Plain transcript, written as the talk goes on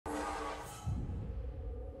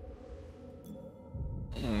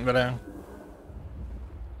Vrem.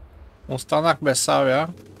 Ostanak bez savja.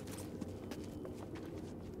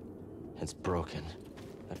 It's broken.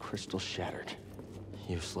 The crystal shattered.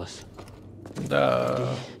 Useless.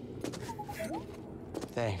 Da.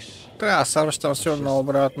 Thanks. Treba sa vrštam si odno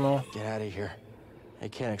obratno. Get out of here. I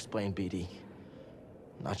can't explain BD.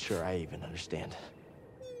 Not sure I even understand.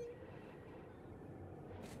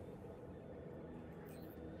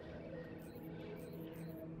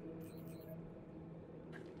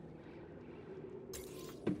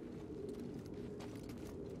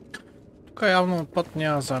 Тук явно път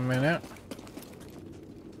няма за мене.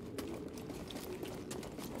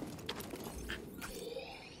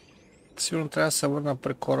 Сигурно трябва да се върна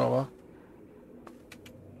при кораба.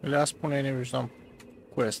 Или аз поне не виждам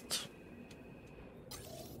квест.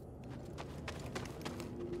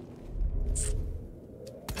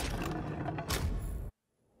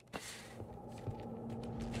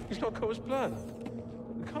 It's not go as planned.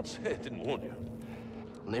 You can't say I didn't warn you.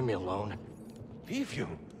 Leave me alone. Leave you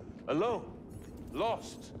alone,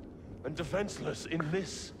 lost and defenseless in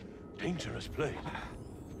this dangerous place.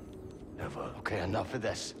 Never. Okay, enough of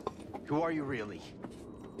this. Who are you really?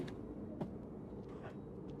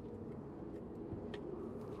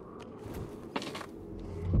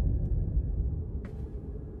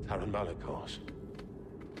 Taran Malikos.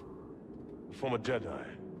 A former Jedi,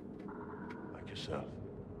 like yourself.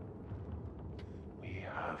 We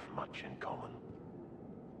have much in common.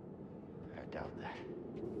 I doubt that.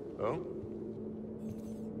 Oh?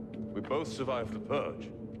 We both survived the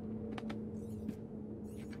Purge.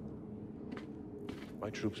 My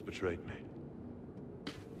troops betrayed me.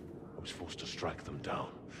 I was forced to strike them down,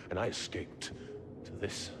 and I escaped to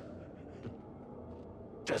this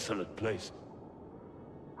desolate place.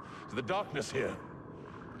 To the darkness here.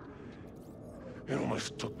 It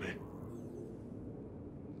almost took me.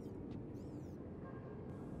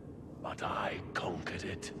 But I conquered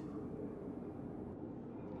it.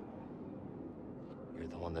 You're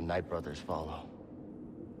the one the Night Brothers follow.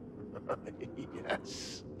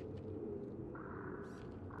 Yes.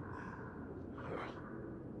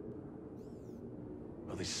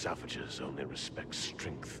 Well, these savages only respect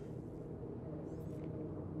strength.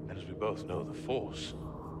 And as we both know, the Force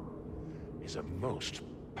is a most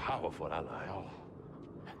powerful ally.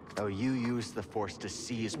 Oh, you used the Force to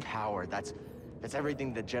seize power. That's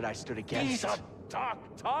everything the Jedi stood against. These are dark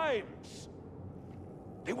times.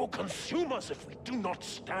 They will consume us if we do not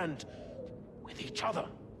stand with each other.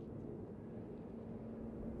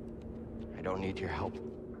 I don't need your help.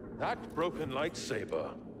 That broken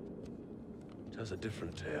lightsaber tells a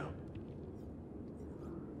different tale.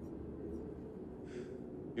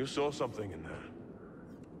 You saw something in there,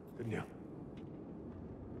 didn't you?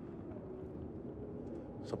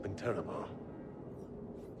 Something terrible.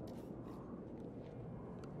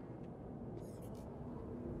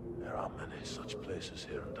 There are many such places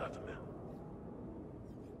here in Dathomir.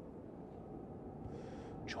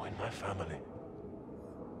 Join my family,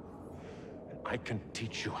 and I can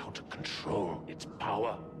teach you how to control its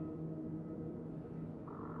power.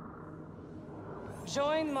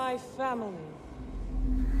 Join my family,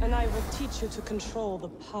 and I will teach you to control the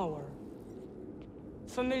power.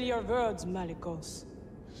 Familiar words, Malicos.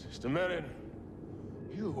 Sister Merrin,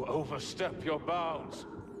 you overstep your bounds.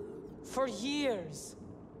 For years,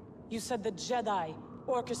 you said the Jedi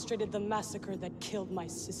orchestrated the massacre that killed my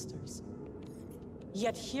sisters.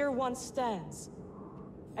 Yet here one stands,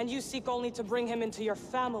 and you seek only to bring him into your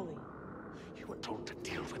family. You were told to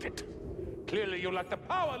deal with it. Clearly you lack the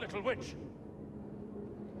power, little witch.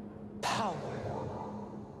 Power.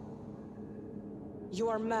 You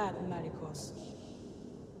are mad, Malicos.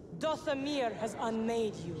 Dathomir has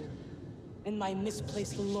unmade you, and my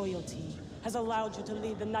misplaced loyalty has allowed you to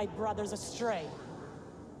lead the Night Brothers astray.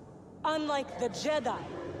 Unlike the Jedi,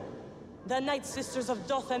 the Night Sisters of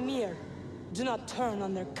Dathomir do not turn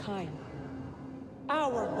on their kind.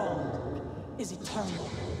 Our bond is eternal.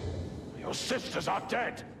 Your sisters are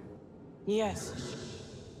dead. Yes,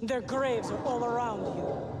 their graves are all around you.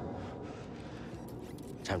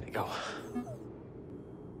 Time to go.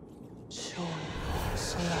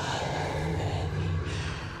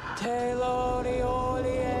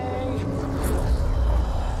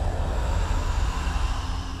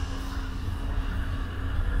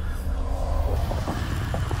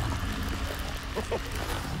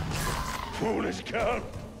 Foolish girl!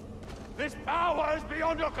 This power is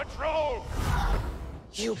beyond your control!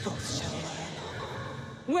 You both shall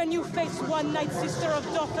learn. When you face one Night Sister of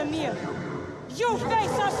Dathomir, you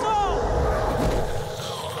face us all!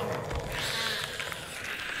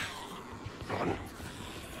 Run.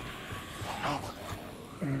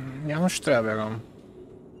 Ja most elverem.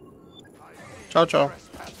 Ćao, čao.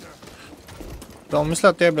 Da li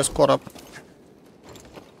misle da ti je bez korab?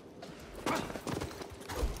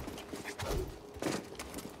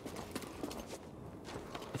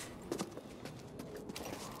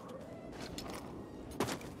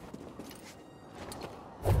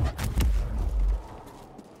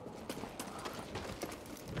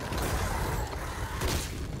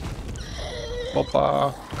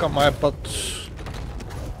 Opa, kam je pът.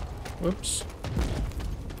 Упс.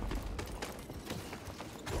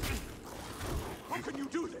 How can you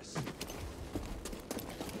do this?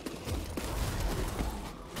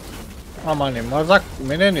 Ама не мазак,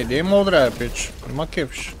 мене не дей ма удря, пич. Ма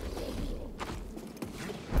кефиш.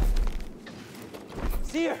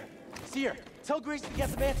 Seer! Seer! Tell Grace to get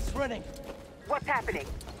the mantis running. What's happening?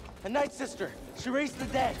 A Night Sister. She raised the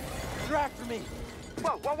dead. They're after me.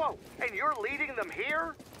 Whoa, whoa, whoa! And you're leading them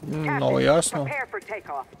here? Много Captain, ясно. prepare for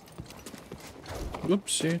takeoff.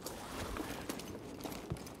 Упси.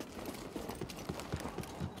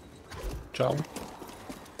 Чао.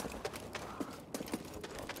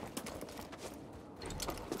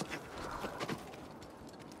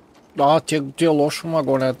 Да, ти лошо ма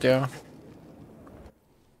гонят тя.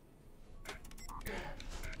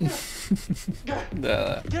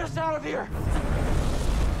 Да. Get us out of here!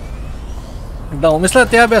 Да, умисля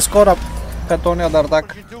тя без кораб, като ония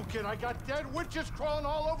дърдак. What did you do, kid? I got dead witches crawling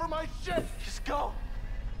all over my ship! Just go!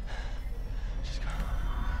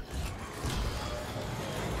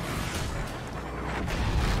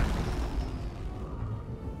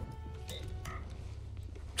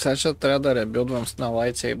 Сега ще трябва да ребилдвам с на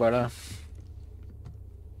лайтсейбъра.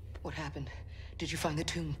 What happened? Did you find the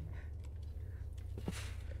tomb?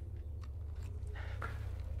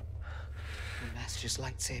 The Master's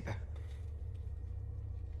lightsaber.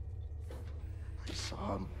 I saw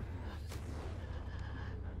him.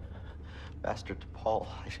 Master T'Pol.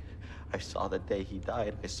 I saw the day he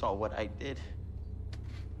died. I saw what I did.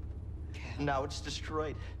 Cal, Now it's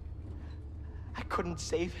destroyed. I couldn't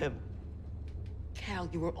save him. Cal,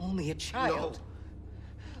 you were only a child.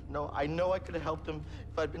 No, I know I could have helped him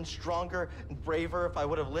if I'd been stronger and braver, if I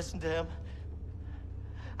would have listened to him.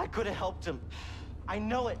 I could have helped him. I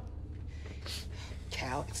know it.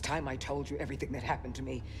 Cal, it's time I told you everything that happened to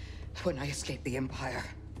me when I escaped the Empire.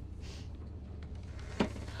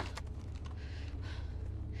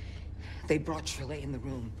 They brought Shirley in the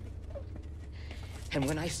room. And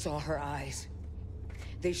when I saw her eyes,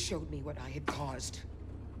 they showed me what I had caused.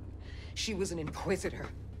 She was an inquisitor.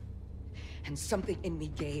 And something in me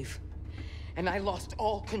gave. And I lost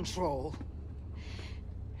all control.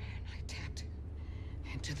 And I tapped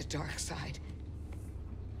into the dark side.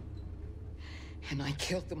 And I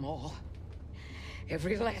killed them all.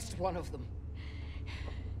 Every last one of them.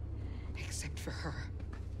 Except for her.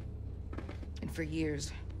 And for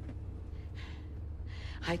years,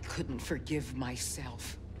 I couldn't forgive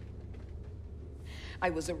myself. I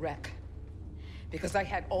was a wreck. Because I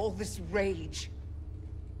had all this rage.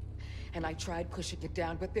 And I tried pushing it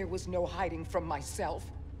down, but there was no hiding from myself.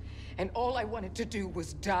 And all I wanted to do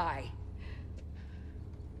was die.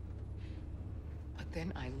 But then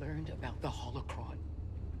I learned about the Holocron.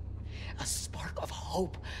 A spark of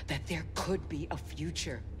hope that there could be a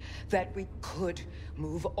future. That we could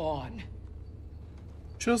move on.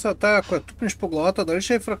 Чу за тая, ако я тупнеш по главата, дали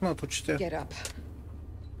ще е фръкнат очите? Get up.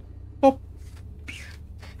 Оп!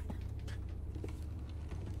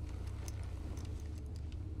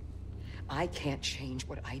 I can't change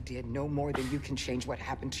what I did no more than you can change what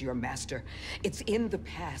happened to your master. It's in the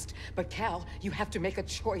past. But Cal, you have to make a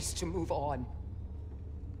choice to move on.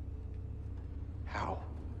 How?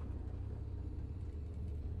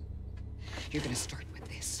 You're gonna start with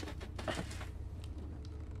this.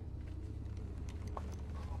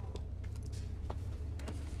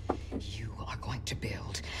 You are going to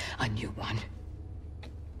build a new one.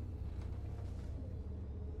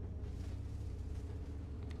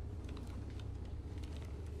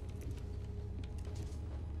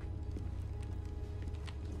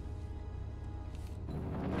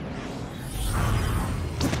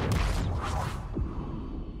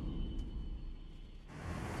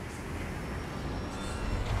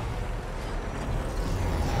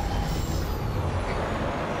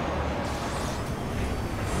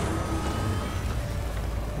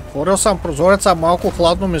 Отворил съм прозореца, малко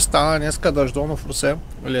хладно ми стана, днеска дъждовно в Русе,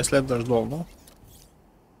 или е след дъждовно.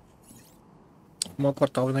 Моят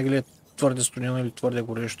квартал винаги ли е твърде студено или твърде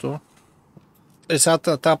горещо. И сега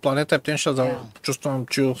на тази планета птен ще почувствам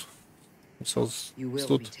чил с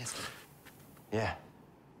студ. Yeah.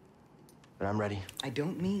 But I'm ready. I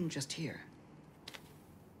don't mean just here.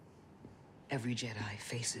 Every Jedi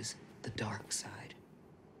faces the dark side.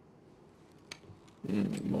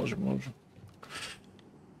 Може.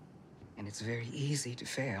 And it's very easy to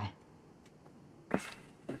fail.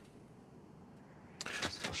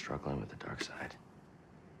 Still struggling with the dark side.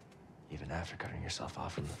 Even after cutting yourself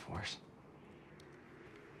off from the Force.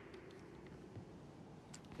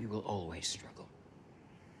 We will always struggle.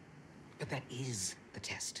 But that is the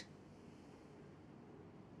test.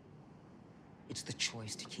 It's the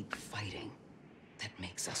choice to keep fighting that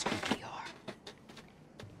makes us who we are.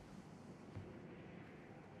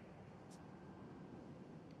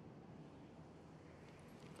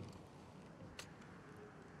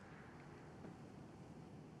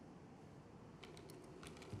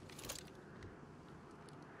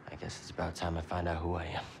 I guess it's about time I find out who I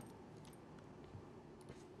am.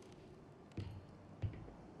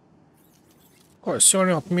 Кой е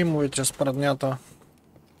силен от мимовете с преднята?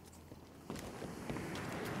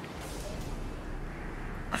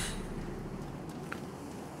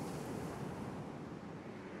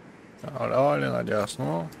 Оле,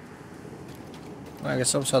 надясно. Не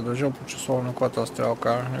съм се държал по часовниковата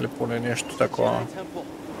стрелка или поне нещо такова.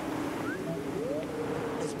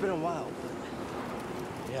 It's been a while, but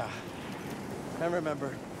yeah. I remember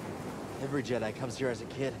every Jedi comes here as a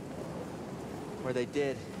kid. Where they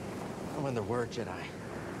did, and when there were Jedi.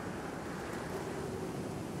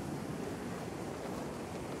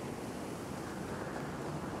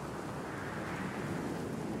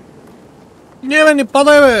 Не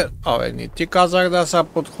падай бе! Абе, не ти казах да се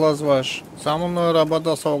подхлъзваш. Само на ръба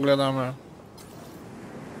да се огледаме.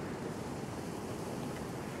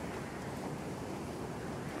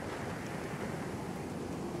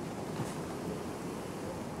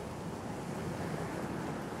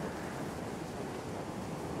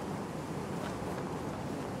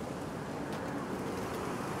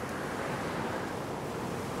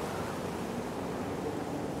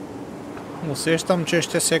 Усещам, че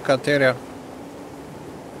ще се катеря.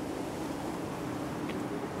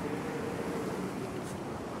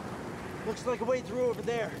 Looks like a way through over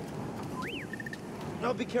there.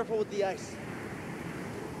 Now be careful with the ice.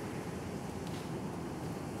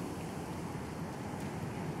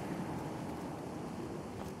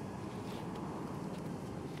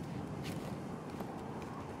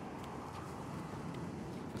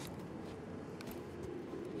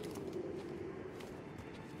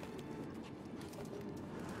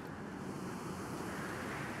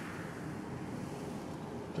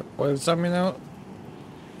 Какво е заминал?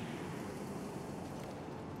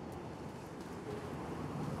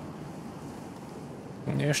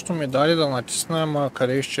 Нещо ми дали да натисна, ама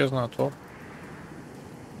къде изчезна то?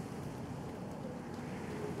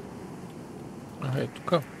 Ей,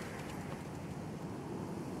 тука.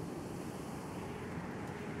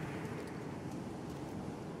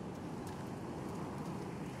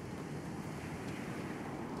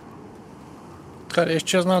 Къде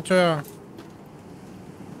изчезна това?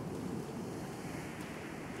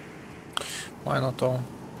 Май на то.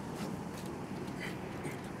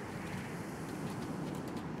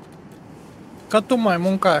 Като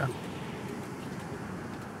маймунка е.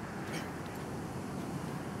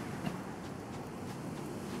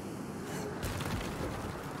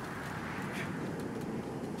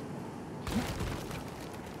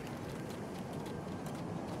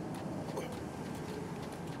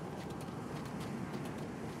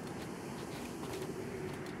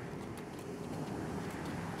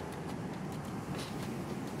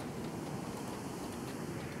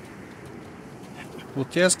 От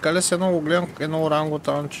тия скали се едно го гледам, едно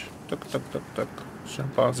орангутанче. Так.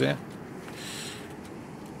 Шимпанзе.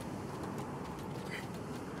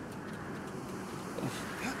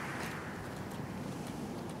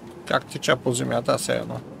 Как тича по земята все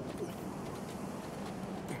едно.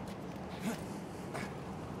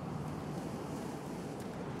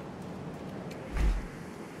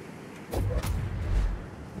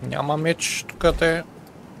 Няма меч тук те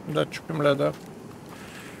да чупим леда.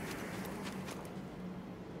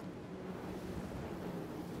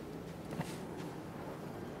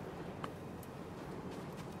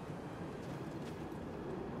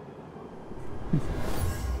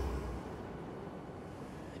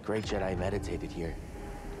 Great Jedi meditated here.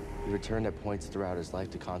 He returned at points throughout his life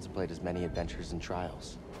to contemplate his many adventures and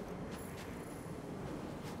trials.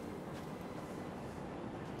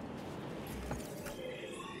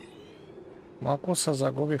 Малко се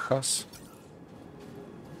загубих аз.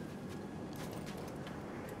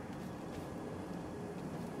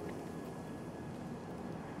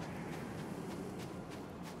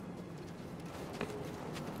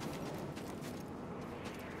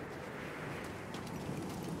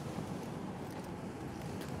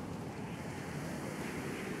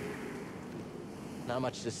 Not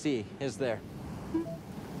much to see, is there?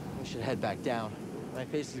 We should head back down. My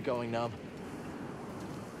face is going numb.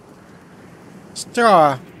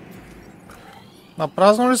 Стя.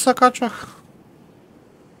 Напразно ли се качвах?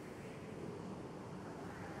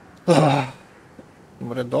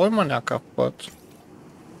 Добре, долу има някакъв път.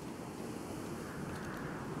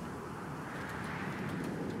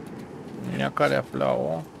 Някъде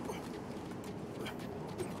вляво.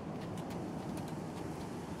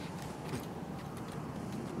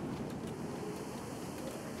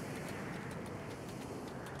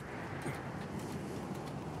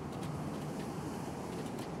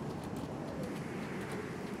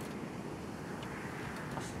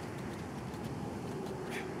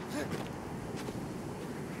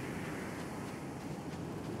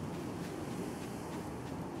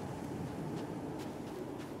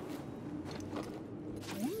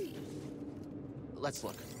 Let's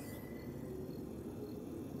look.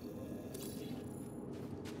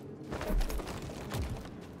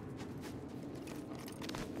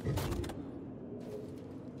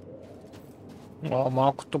 О,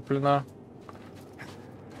 малко топлина.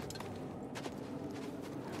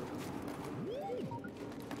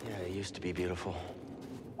 Yeah, it used to be beautiful.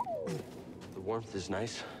 The warmth is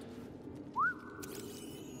nice.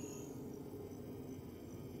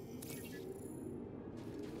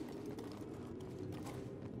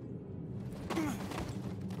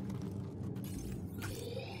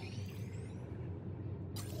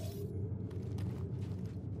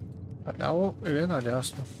 Наляво или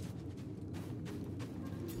надясно?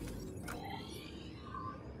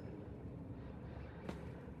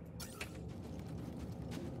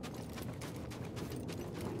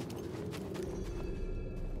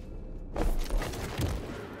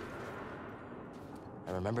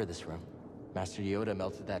 I remember this room. Master Yoda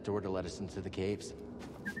melted that door to let us into the caves.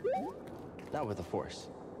 Not with the Force.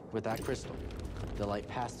 With that crystal. The light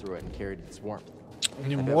passed through it and carried its warmth.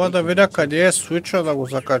 Не мога да видя къде е свича да го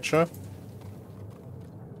закача.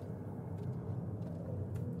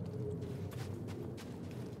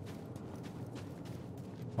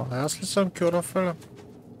 Аз ли съм кюрафелен?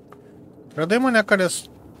 Трябва да има някъде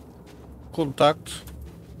контакт.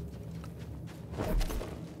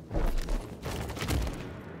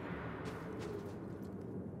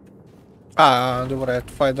 Добре,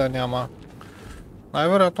 това и да няма.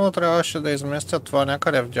 Най-вероятно трябваше да изместя това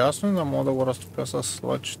някъде вдясно и да мога да го разтопя с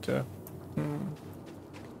лъчите.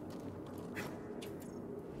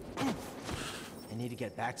 I need to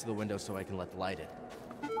get back to the window so I can let the light in.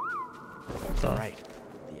 Right.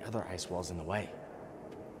 The other ice wall's in the way.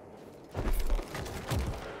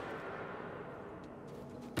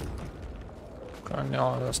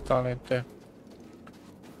 Няма да станете.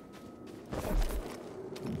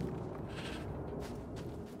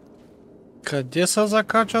 Къде се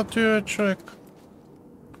закача този човек?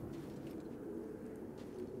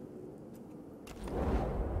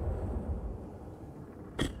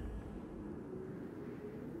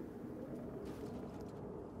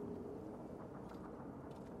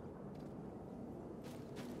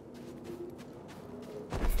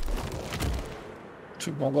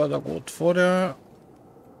 Че мога да го отворя.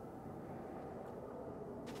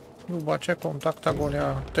 Обаче контакта го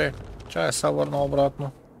няма. Чай се върна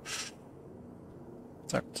обратно.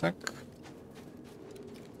 Цак, цак.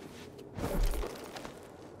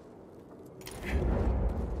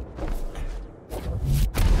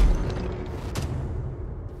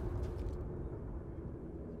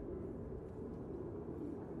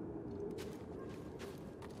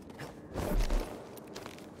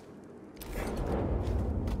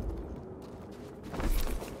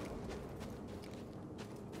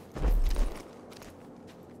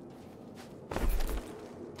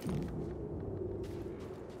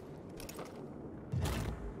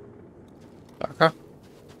 Така.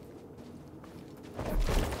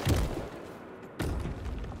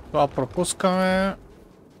 Това пропускаме.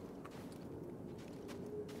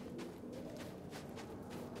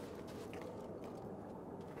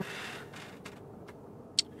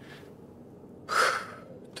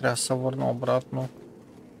 Трябва да се върна обратно.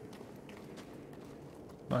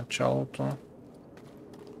 Началото.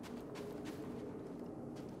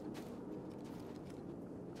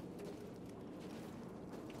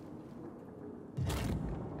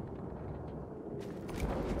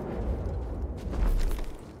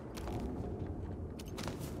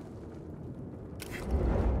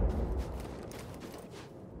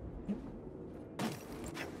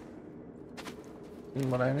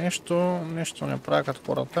 Добре, нещо не правят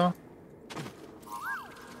хората.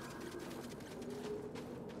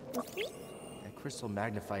 That crystal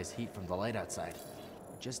magnifies heat from the light outside.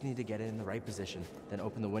 Just need to get it in the right position, then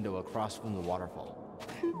open the window across from the waterfall.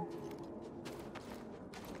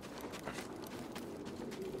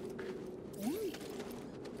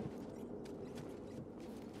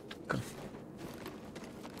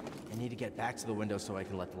 I need to get back to the window so I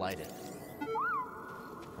can let the light in.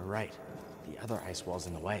 All right, the other ice wall's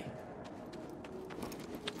in the way.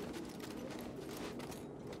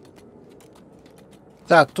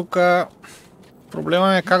 Да, тук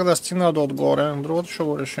проблема е как да стигна до отгоре. Другото ще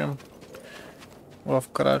го решим в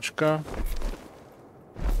крачка.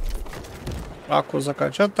 Ако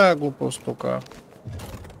закача тая глупост тук,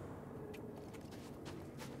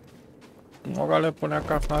 мога ли по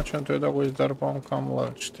някакъв начин той да го издърпам към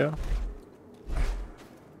лъчите?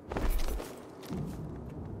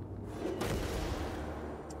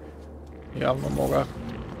 Явно мога.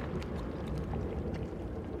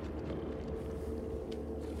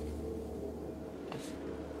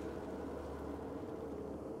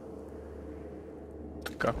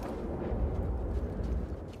 Така.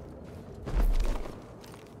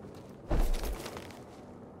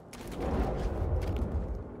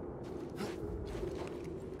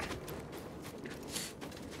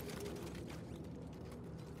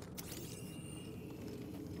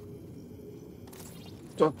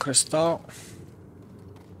 То кристал.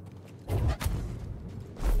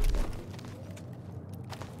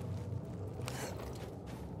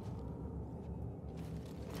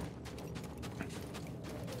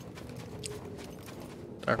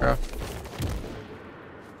 Така.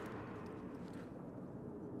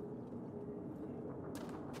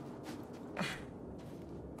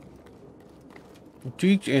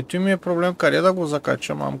 Ето ми е проблем къде да го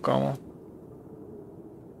закача, мамка му.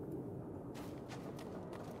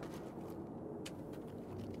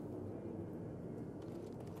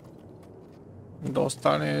 Да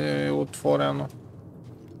остане отворено.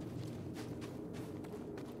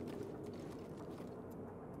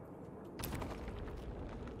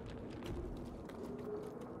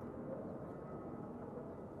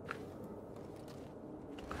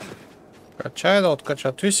 Качай да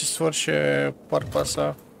откача. Той си свърши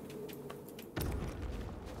пърпаса.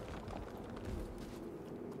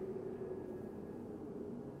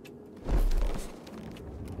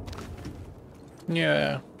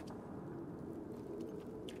 Не.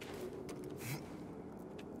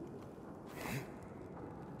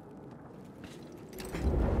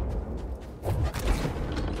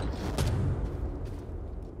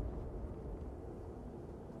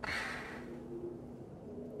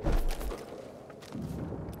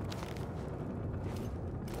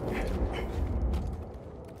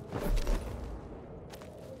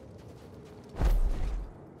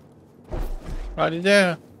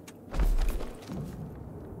 Хайде.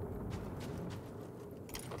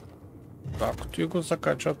 Ако ти го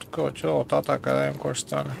закача тук, отида оттатък, да им какво ще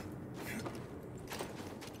стане.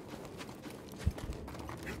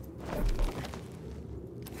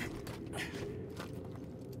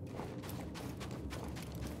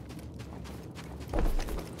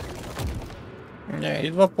 Не,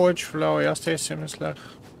 идва повече вляво, аз те си мислях.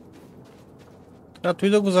 Трябва той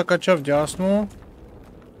да го закача вдясно.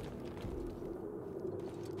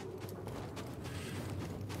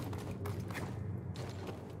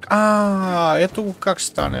 Ето го как ще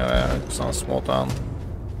стане, бе, съм смотан.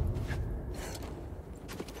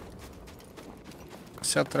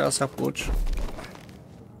 Сега трябва да се получи.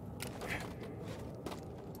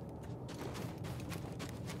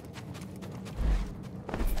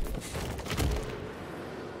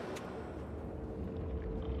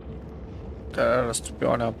 Трябва да разтопи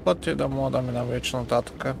ония път и да мога да мина вече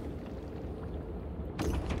нататък.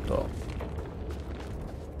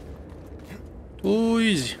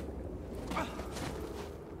 Изи.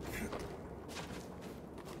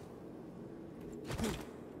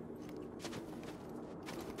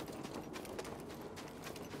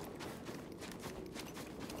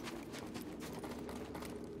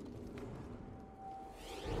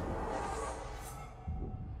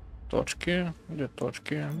 Точки, где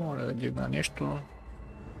точки? Моля да дигна нещо.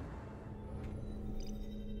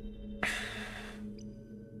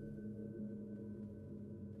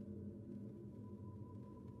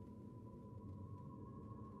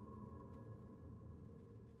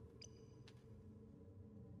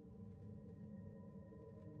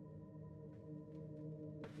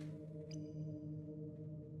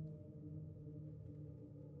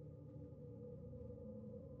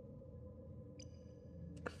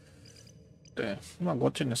 Има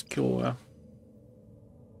готини скилове.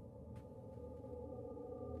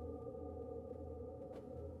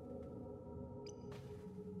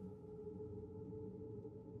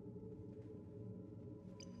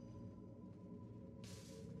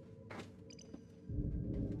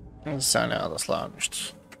 Сега няма да слагам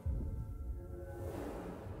нищо.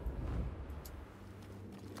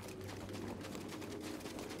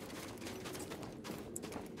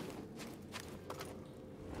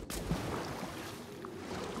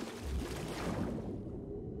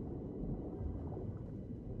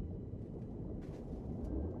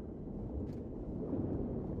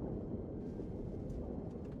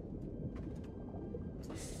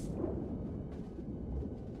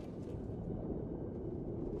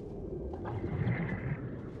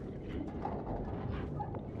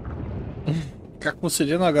 Как му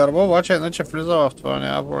седи на гърба, обаче иначе влиза в това,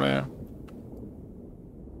 няма проблем.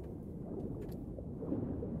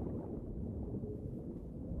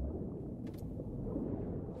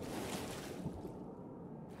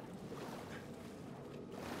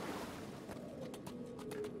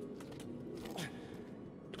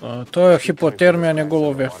 Той е хипотермия, не го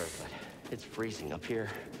лови. It's freezing up here.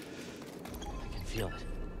 I can feel it.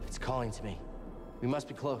 It's calling to me. We must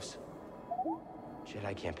be close.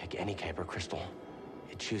 Jedi can't pick any Kyber crystal.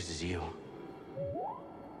 It chooses you.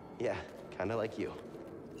 Yeah, kind of like you.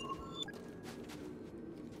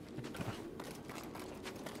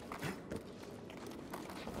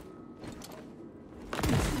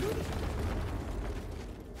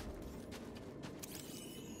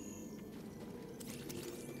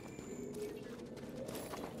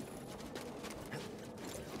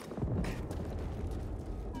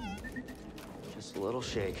 Just a little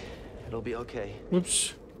shake. It'll be okay.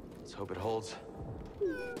 Упс. Let's hope it holds.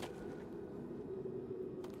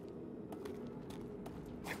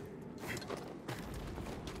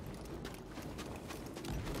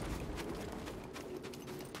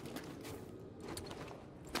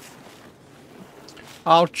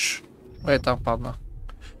 Ауч. Ей, там падна.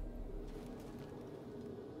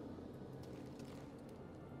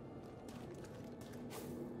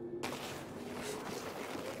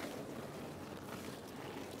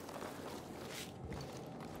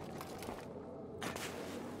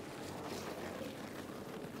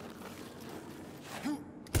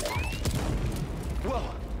 Whoa!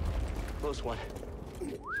 Close one.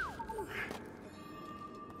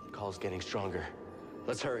 The call's getting stronger.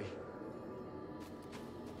 Let's hurry.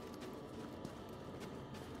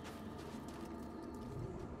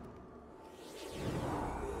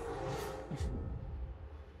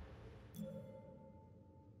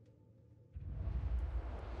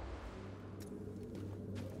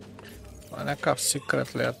 Това е някакъв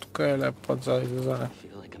секрет ли е? Тук е ли път за излизане? I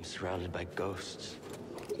feel like I'm surrounded by ghosts.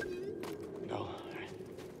 No,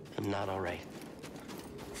 I'm not all right.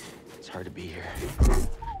 It's hard to be here.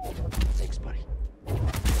 Thanks, buddy.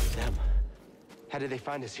 Them. How did they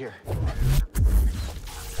find us here?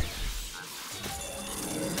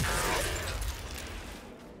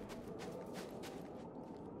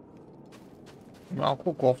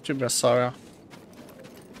 Малко кофти без савя.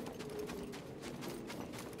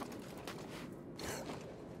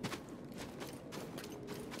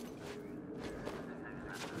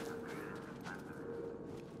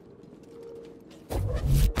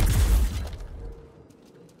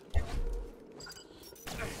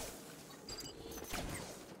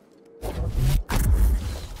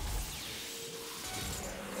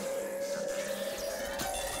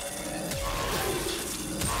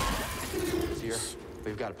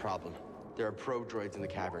 We've got a problem. There are probe droids in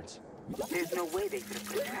the caverns. There's no way they could have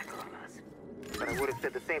put a tracker on us. But I would have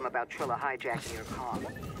said the same about Trilla hijacking your comm.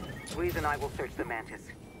 Reese and I will search the Mantis.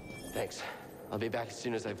 Thanks. I'll be back as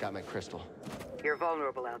soon as I've got my crystal. You're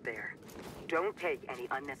vulnerable out there. Don't take any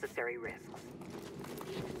unnecessary risks.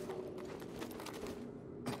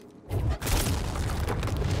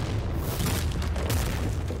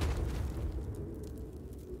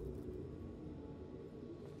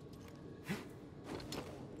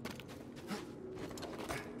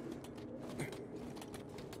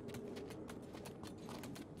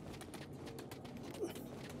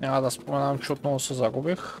 Няма да споменавам, че отново се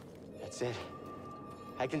загубих. That's it.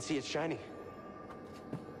 I can see it shining.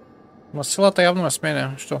 Ма силата явно ме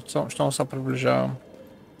сменя, щом се приближавам.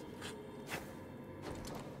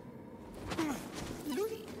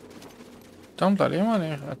 Там дали има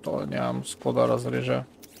ли? Ето, нямам с какво да разрежа.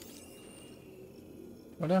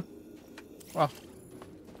 Оля? А.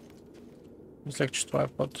 Мислех, че това е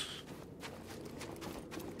път.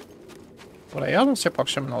 Добре, явно все пак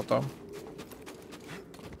ще минал там.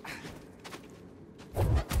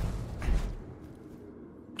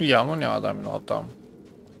 Явно няма да минал там.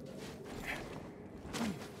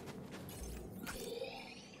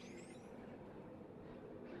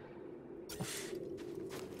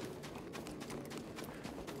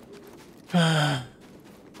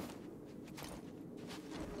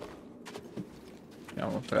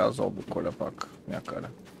 Явно трябва да заобиколя пак някъде.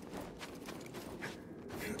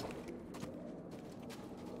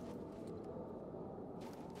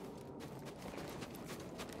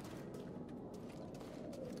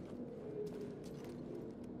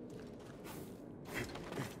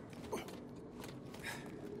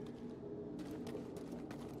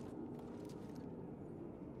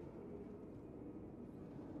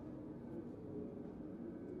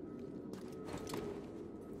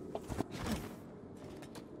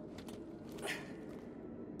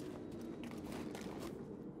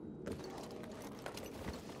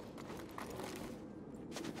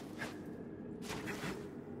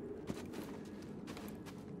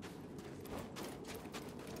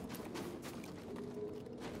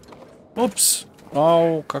 Упс!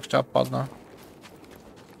 Ау, как тя падна.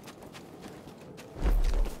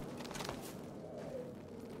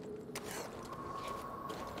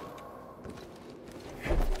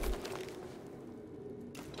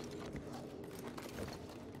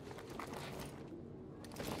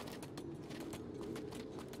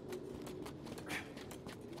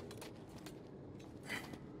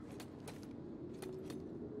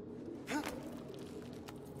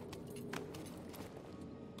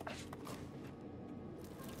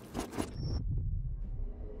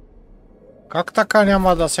 Как така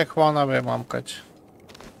няма да се хвана, бе, мамкать?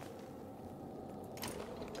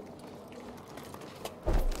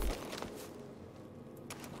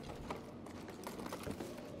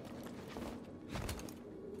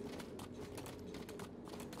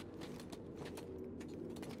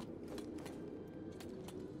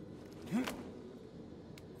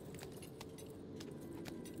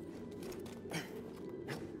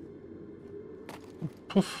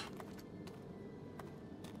 Пуф.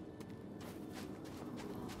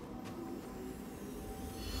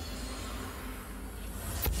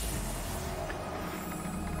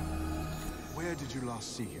 Where did you last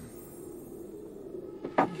see him?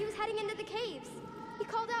 He was heading into the caves. He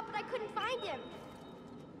called out, but I couldn't find him.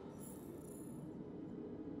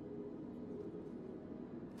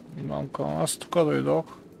 Мамка, аз тук дойдох.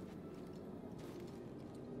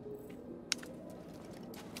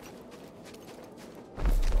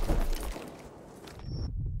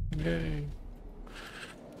 Ей.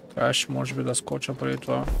 Трябваше, може би, да скоча преди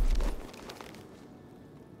това.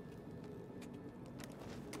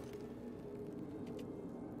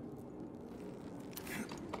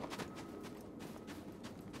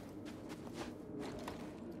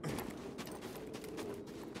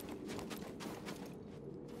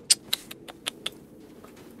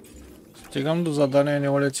 Стигам до зададени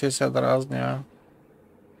улици и се дразня.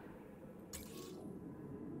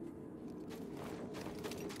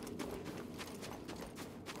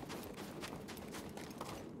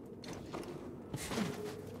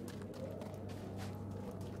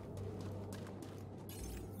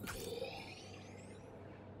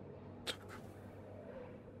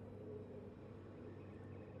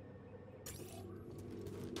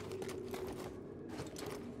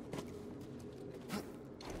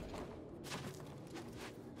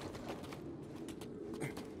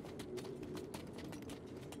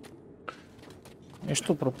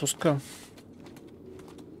 Нещо пропуска.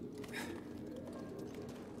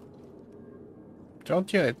 Тя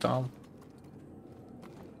отиде там.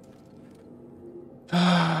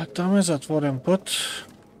 Там е затворен път.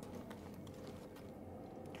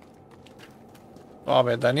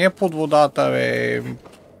 Абе, да не е под водата, бе.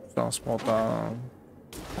 Там смота.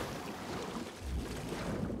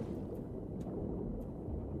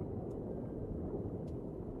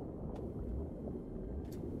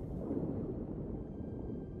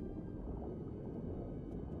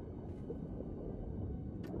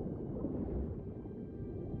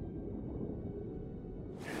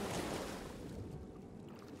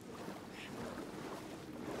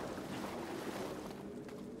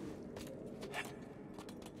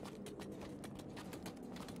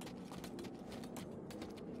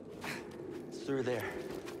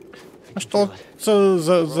 Що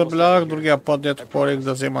забелязах другия път, дето порих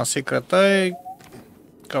да взема секрета и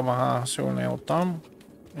към сигурно е оттам.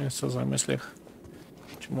 И се замислих,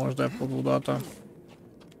 че може да е под водата.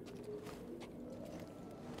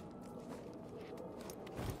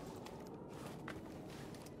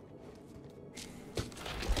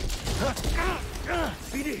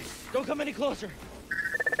 BD, don't come any closer.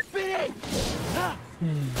 BD!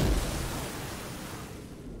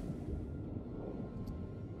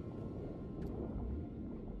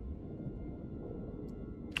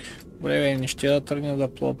 Добре, не ще да тръгне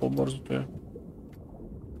да плува по-бързото е.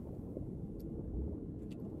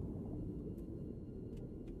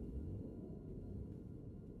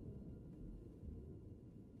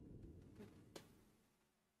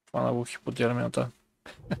 Хвана го хипотермията.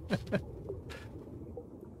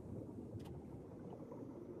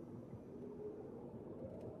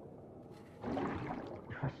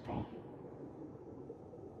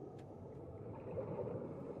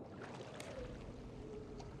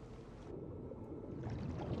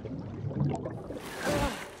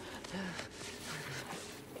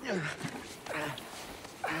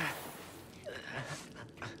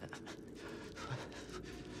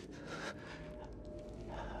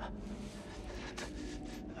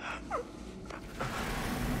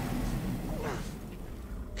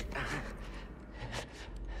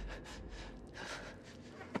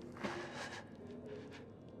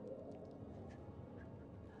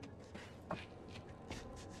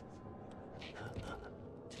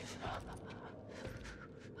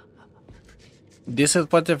 10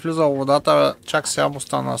 пъти влиза в водата, чак сега му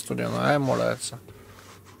стана студено. Ай, моля се.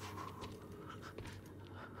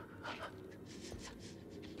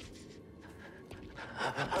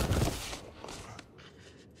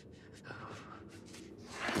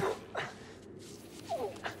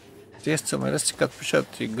 Те сценаристи, като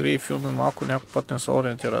пишат игри и филми, малко някой път не се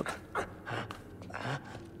ориентират.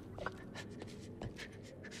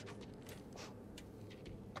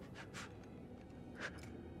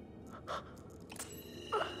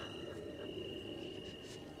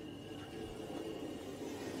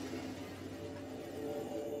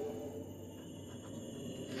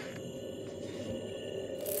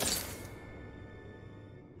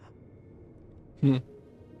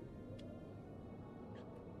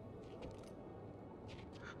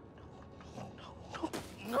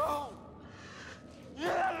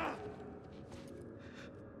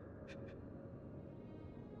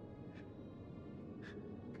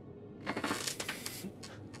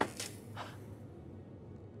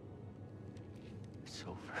 It's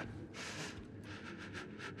over.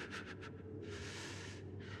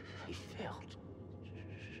 He failed.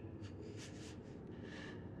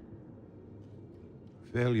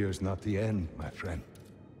 Failure's not the end, my friend.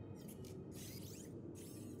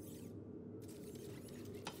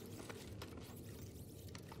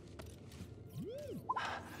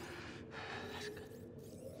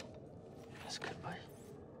 That's good, buddy.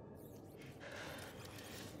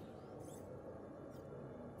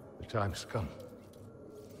 The time's come.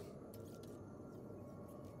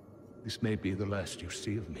 This may be the last you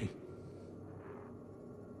see of me.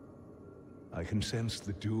 I can sense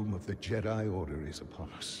the doom of the Jedi Order is upon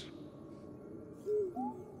us.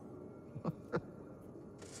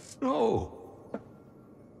 No!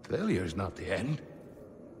 Failure is not the end.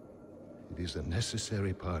 It is a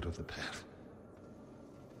necessary part of the path.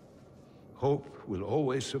 Hope will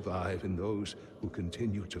always survive in those who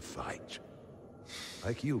continue to fight.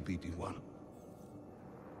 Like you, BD-1.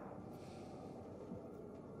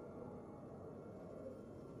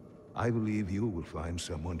 I believe you will find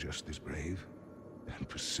someone just as brave and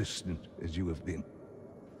persistent as you have been.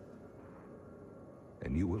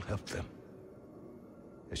 And you will help them,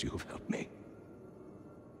 as you have helped me.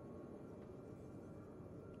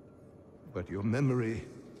 But your memory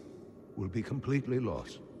will be completely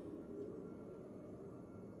lost.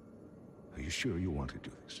 Are you sure you want to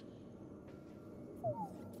do this?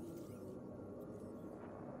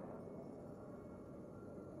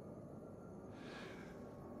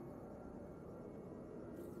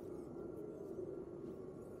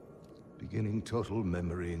 Beginning total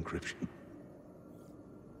memory encryption.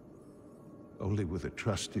 Only with a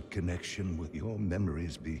trusted connection will your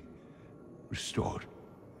memories be restored.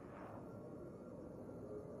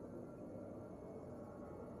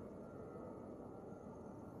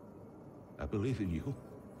 I believe in you,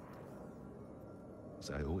 as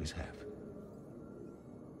I always have.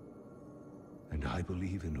 And I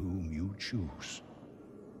believe in whom you choose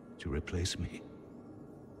to replace me.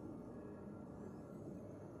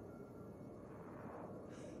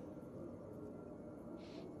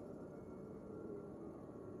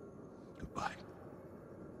 Goodbye,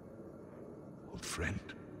 old friend.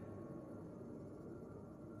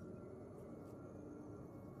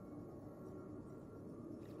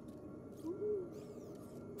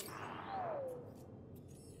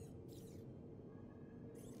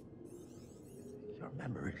 Your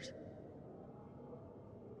memories.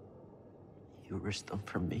 You risked them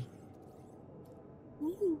for me.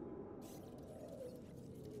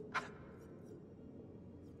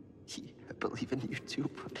 I believe in you too,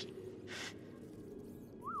 buddy.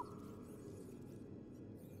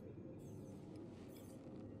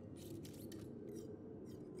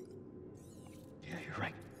 Yeah, you're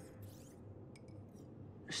right.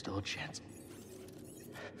 There's still a chance.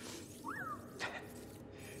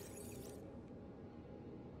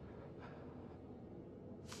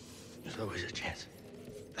 There's always a chance.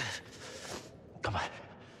 Come on.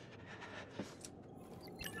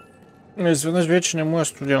 Изведнъж вече не му е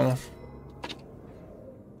студено.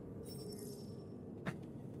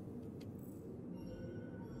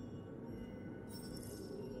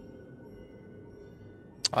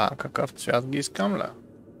 А, какъв цвят ги искам, ля?